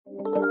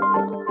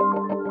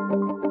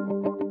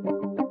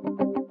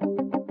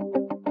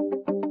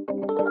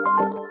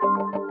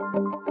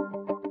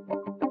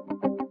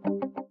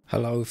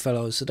Hello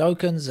fellow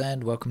Sudokans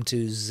and welcome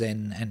to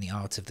Zen and the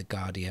Art of the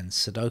Guardian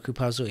Sudoku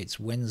puzzle.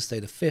 It's Wednesday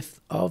the 5th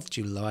of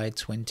July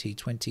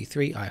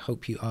 2023. I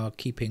hope you are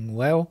keeping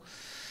well.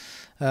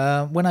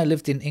 When I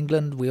lived in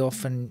England,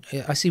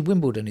 I see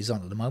Wimbledon is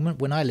on at the moment.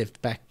 When I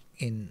lived back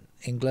in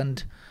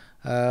England,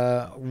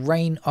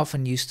 rain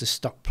often used to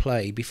stop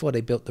play before they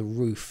built the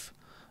roof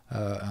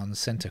on the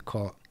centre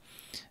court.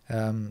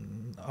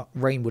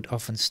 Rain would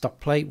often stop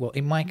play. Well,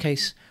 in my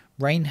case,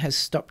 rain has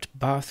stopped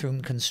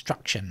bathroom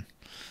construction.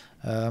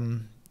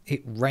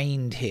 It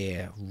rained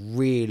here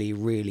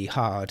really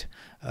hard,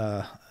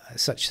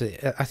 such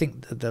that I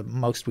think the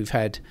most we've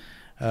had,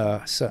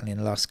 certainly in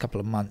the last couple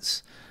of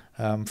months,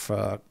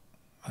 for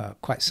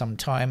quite some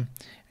time.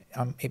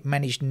 It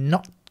managed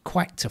not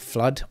quite to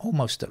flood,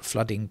 almost at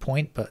flooding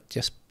point, but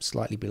just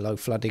slightly below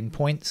flooding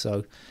point,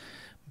 so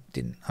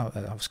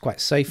I was quite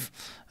safe.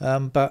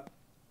 But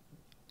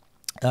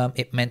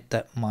it meant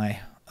that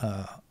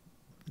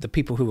the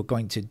people who were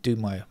going to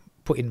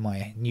put in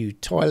my new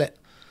toilet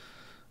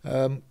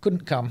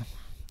couldn't come,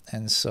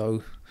 and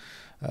so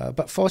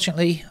but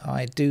fortunately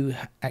I do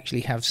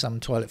actually have some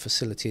toilet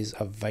facilities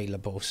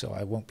available, so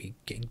I won't be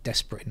getting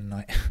desperate in the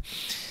night.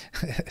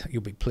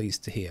 You'll be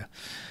pleased to hear.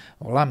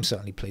 Well, I'm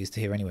certainly pleased to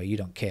hear anyway. You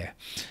don't care.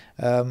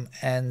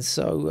 And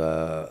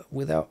so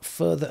without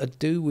further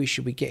ado, we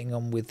should be getting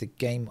on with the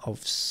game of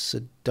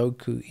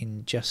Sudoku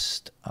in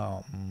just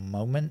a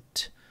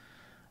moment.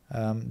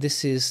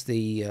 This is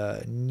the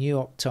New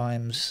York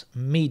Times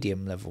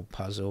medium level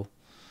puzzle.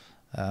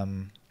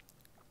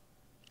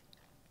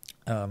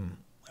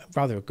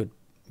 Rather a good,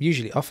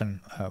 usually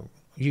often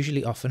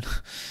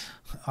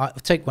I'll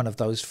take one of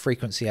those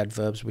frequency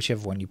adverbs,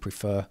 whichever one you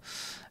prefer,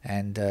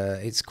 and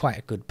it's quite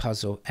a good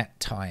puzzle at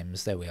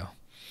times. There we are.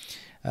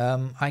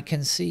 I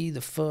can see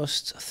the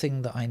first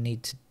thing that I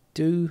need to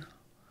do,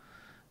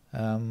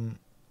 and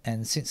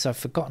since I've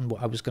forgotten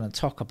what I was going to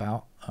talk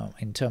about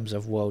in terms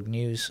of world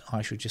news,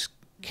 I should just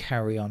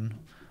carry on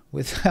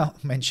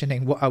without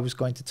mentioning what I was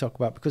going to talk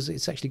about, because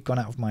it's actually gone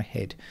out of my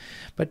head.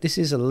 But this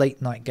is a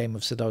late night game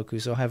of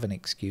Sudoku, so I have an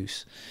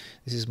excuse.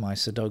 This is my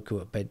Sudoku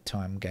at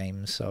bedtime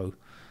game, so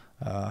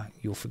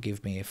you'll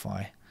forgive me if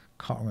I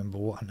can't remember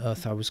what on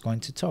earth I was going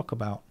to talk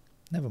about.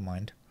 Never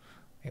mind.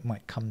 It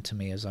might come to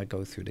me as I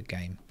go through the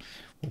game.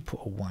 We'll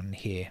put a 1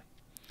 here.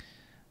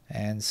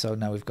 And so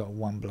now we've got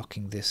 1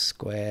 blocking this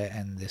square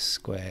and this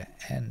square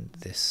and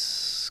this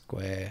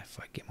square. If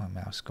I get my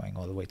mouse going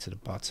all the way to the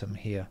bottom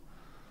here.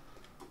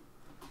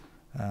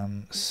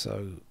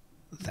 So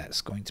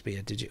that's going to be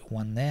a digit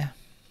 1 there.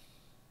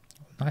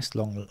 Nice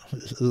long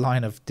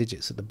line of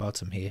digits at the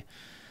bottom here.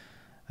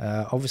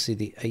 Obviously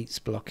the 8's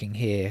blocking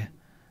here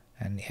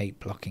and the 8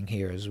 blocking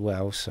here as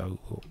well, so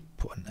we'll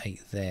put an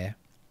 8 there.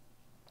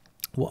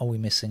 What are we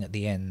missing at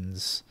the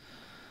ends?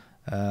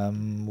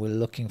 We're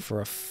looking for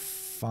a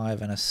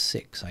 5 and a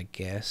 6, I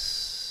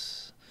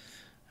guess.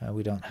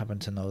 We don't happen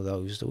to know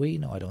those, do we?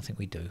 No, I don't think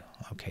we do.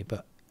 Okay,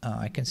 but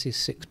I can see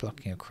 6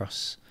 blocking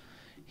across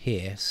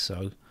here,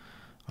 so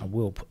I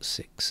will put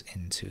 6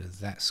 into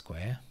that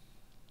square.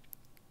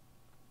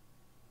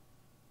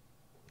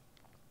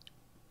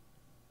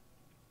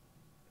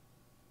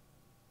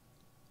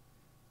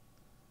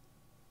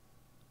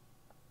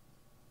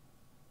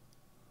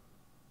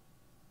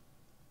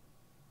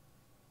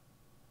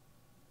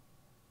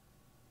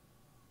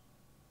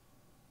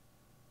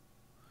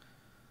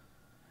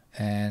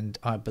 And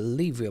I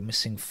believe we are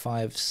missing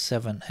 5,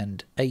 7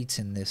 and 8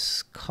 in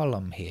this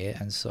column here,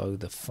 and so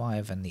the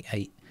 5 and the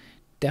 8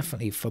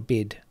 definitely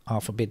are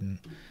forbidden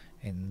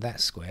in that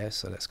square,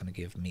 so that's going to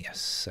give me a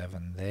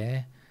 7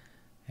 there,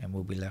 and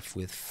we'll be left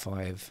with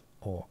 5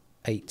 or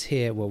 8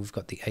 here. Well, we've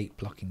got the 8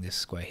 blocking this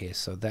square here,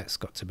 so that's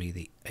got to be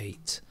the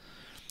 8,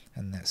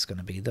 and that's going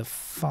to be the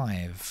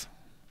 5.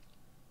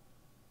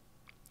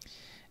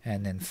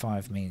 And then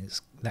 5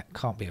 means that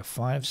can't be a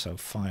 5, so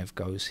 5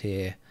 goes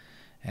here,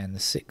 and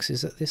the 6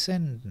 is at this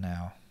end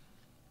now.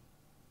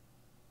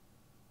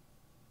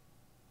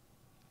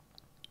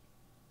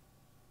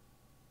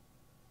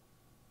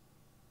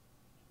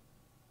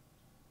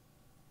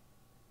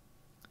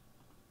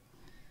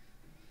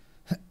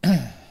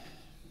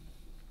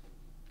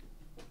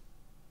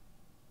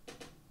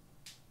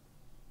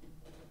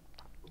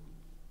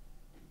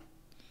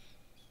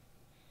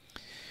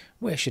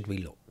 Where should we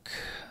look?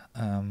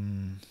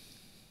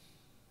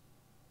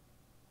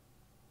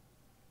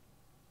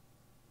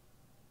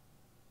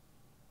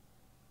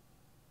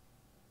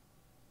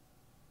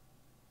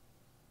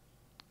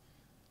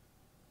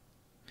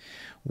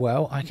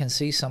 Well, I can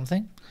see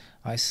something.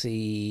 I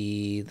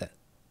see that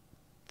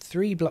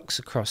 3 blocks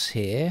across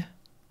here,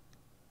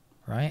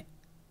 right?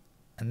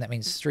 And that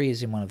means 3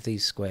 is in one of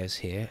these squares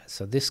here.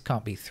 So this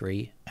can't be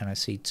 3. And I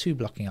see 2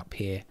 blocking up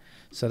here.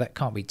 So that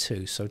can't be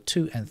 2. So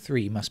 2 and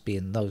 3 must be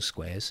in those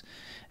squares.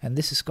 And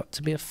this has got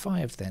to be a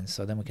 5 then.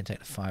 So then we can take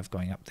the 5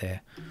 going up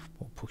there.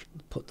 We'll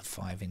put the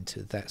 5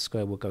 into that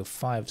square. We'll go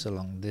 5s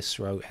along this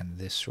row and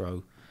this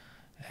row.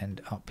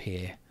 And up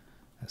here,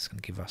 that's going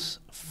to give us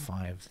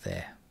 5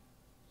 there.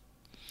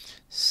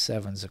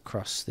 7's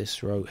across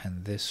this row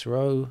and this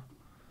row.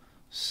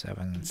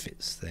 7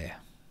 fits there.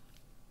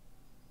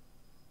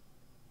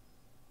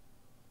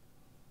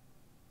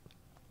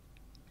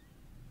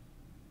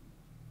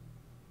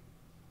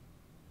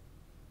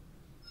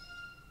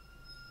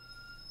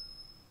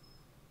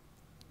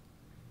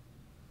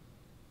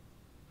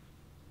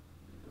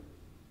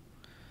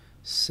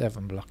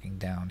 Seven blocking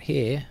down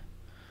here.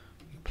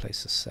 You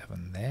place a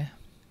 7 there.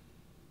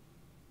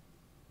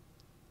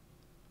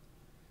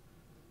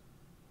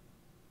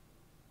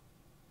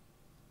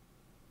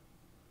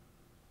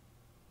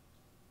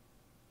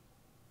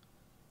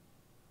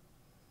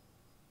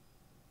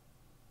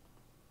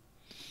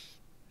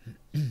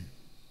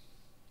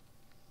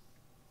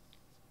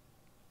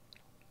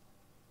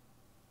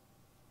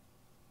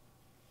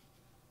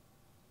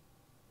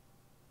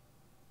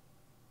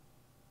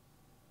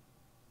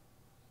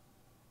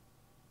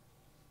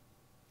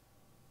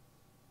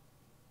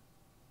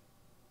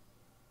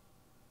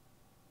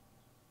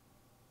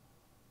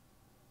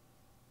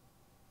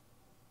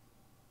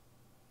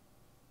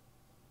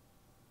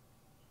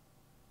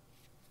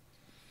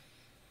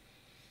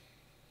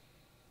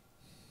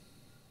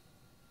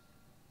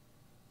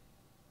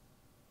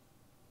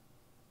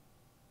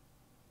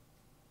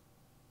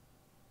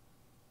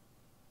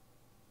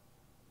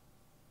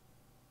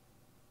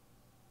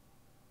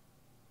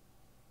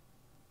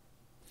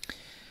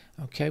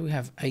 Okay, we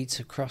have 8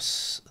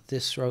 across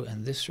this row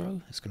and this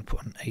row. It's going to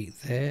put an 8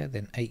 there,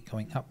 then 8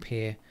 going up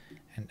here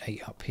and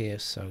 8 up here.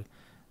 So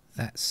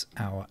that's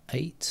our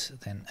 8,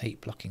 then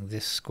 8 blocking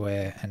this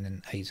square and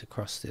then 8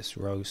 across this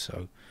row.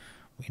 So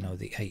we know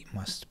the 8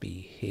 must be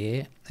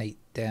here. 8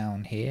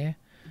 down here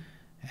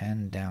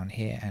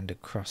and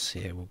across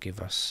here will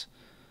give us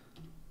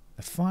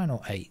the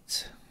final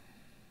 8.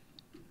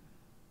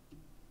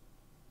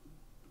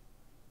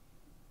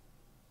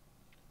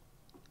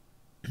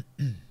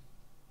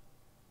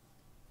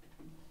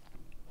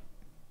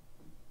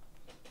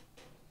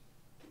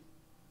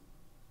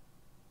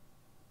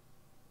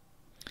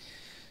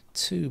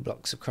 Two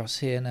blocks across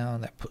here now,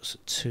 that puts a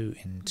 2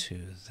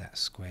 into that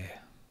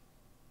square.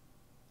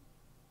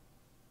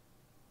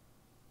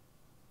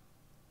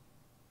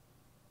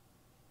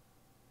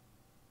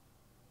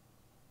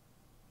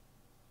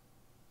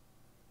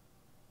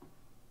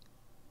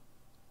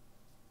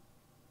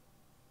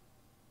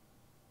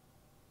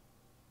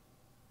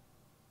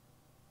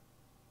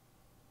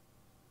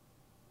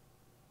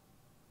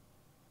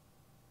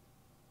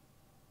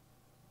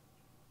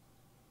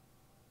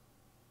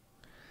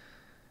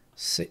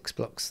 Six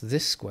blocks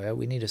this square.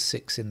 We need a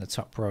 6 in the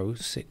top row.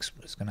 6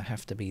 is going to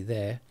have to be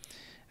there,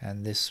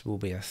 and this will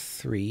be a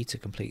 3 to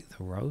complete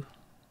the row.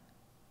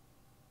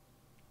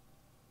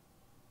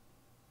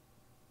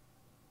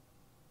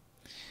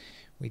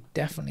 We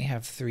definitely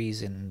have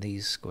 3s in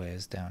these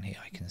squares down here,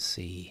 I can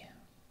see.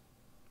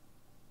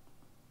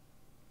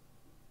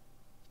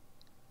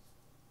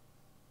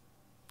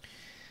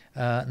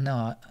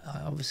 No,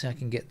 obviously I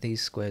can get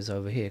these squares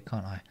over here,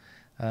 can't I?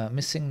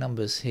 Missing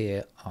numbers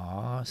here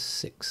are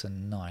 6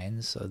 and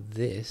 9, so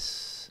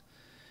this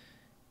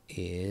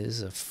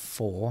is a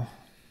 4,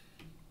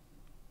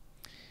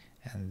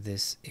 and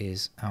this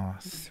is our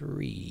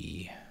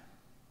 3.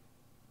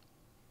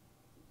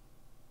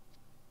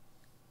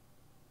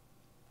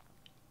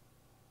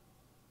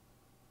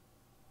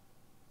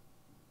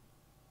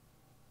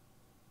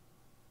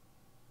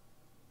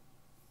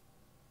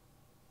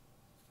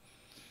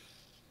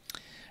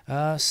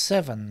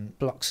 Seven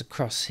blocks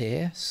across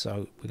here,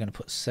 so we're going to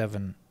put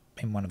 7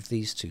 in one of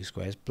these two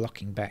squares,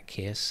 blocking back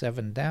here,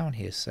 7 down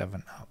here,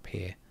 7 up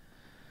here.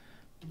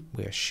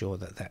 We're sure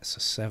that that's a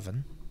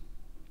 7.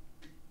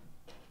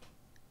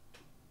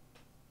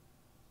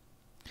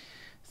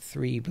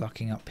 3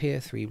 blocking up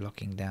here, 3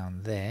 blocking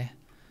down there,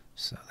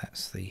 so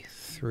that's the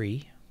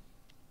 3.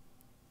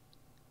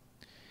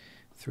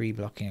 3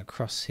 blocking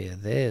across here,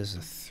 there's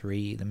a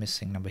 3. The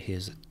missing number here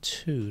is a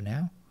 2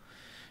 now.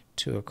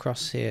 2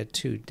 across here,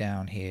 2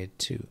 down here,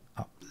 2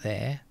 up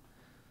there.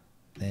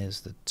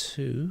 There's the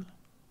 2.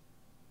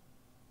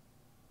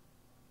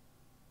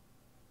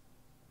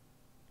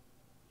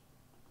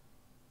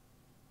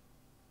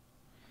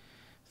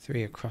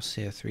 Three across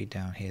here, 3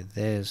 down here.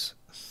 There's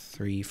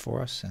 3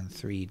 for us, and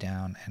 3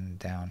 down and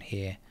down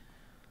here.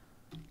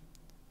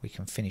 We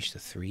can finish the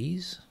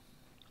 3s.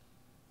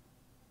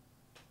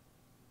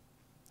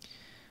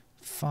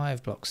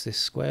 5 blocks this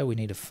square. We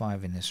need a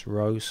 5 in this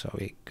row, so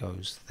it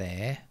goes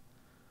there.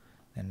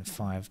 Then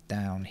 5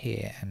 down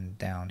here and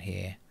down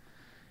here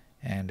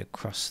and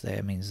across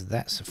there means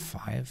that's a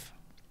 5.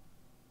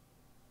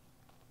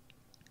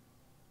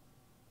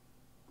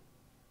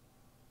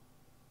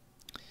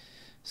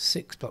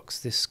 Six blocks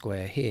this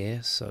square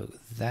here, so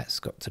that's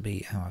got to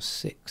be our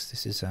 6.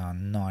 This is our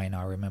 9,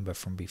 I remember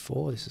from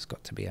before. This has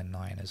got to be a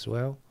 9 as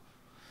well.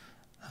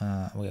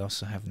 We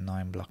also have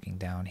 9 blocking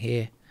down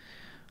here,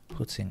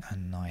 putting a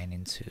 9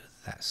 into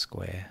that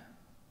square.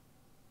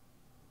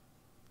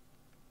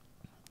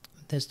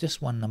 There's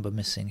just one number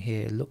missing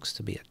here. It looks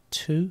to be a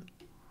 2.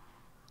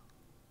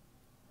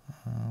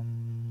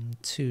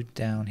 2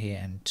 down here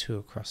and 2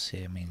 across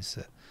here means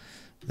that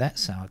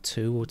That's our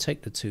 2. We'll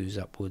take the 2s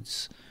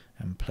upwards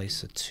and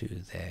place a 2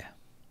 there.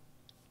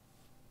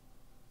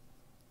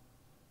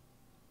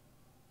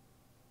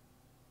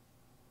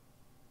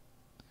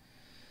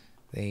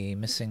 The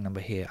missing number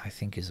here I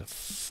think is a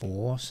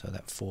 4, so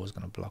that 4 is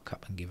going to block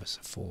up and give us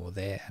a 4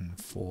 there, and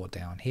 4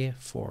 down here,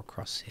 4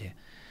 across here.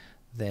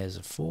 There's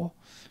a 4.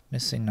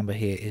 Missing number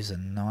here is a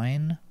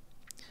 9.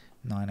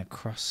 9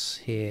 across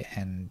here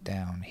and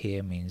down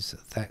here means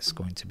that that's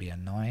going to be a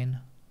 9.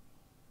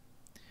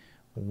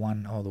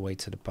 1 all the way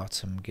to the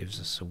bottom gives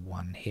us a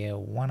 1 here.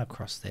 1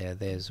 across there,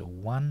 there's a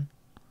 1.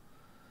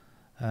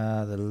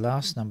 The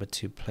last number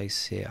to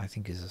place here I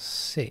think is a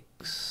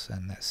 6,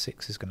 and that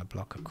 6 is going to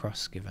block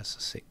across, give us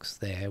a 6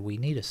 there. We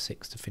need a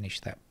 6 to finish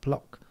that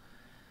block.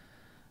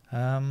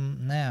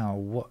 Now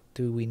what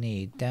do we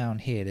need? Down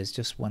here there's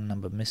just one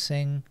number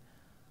missing.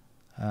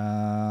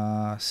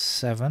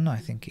 7 I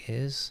think it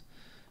is.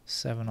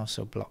 7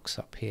 also blocks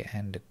up here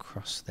and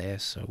across there,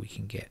 so we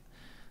can get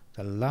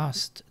the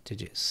last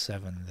digit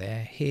 7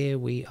 there. Here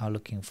we are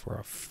looking for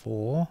a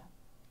 4.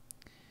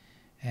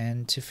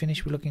 And to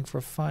finish we're looking for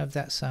a 5.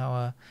 That's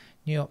our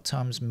New York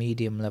Times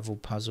medium level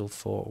puzzle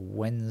for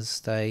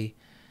Wednesday.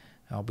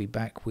 I'll be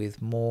back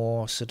with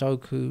more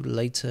Sudoku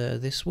later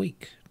this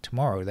week.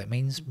 Tomorrow, that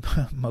means,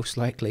 most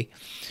likely.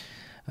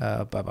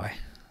 Bye-bye.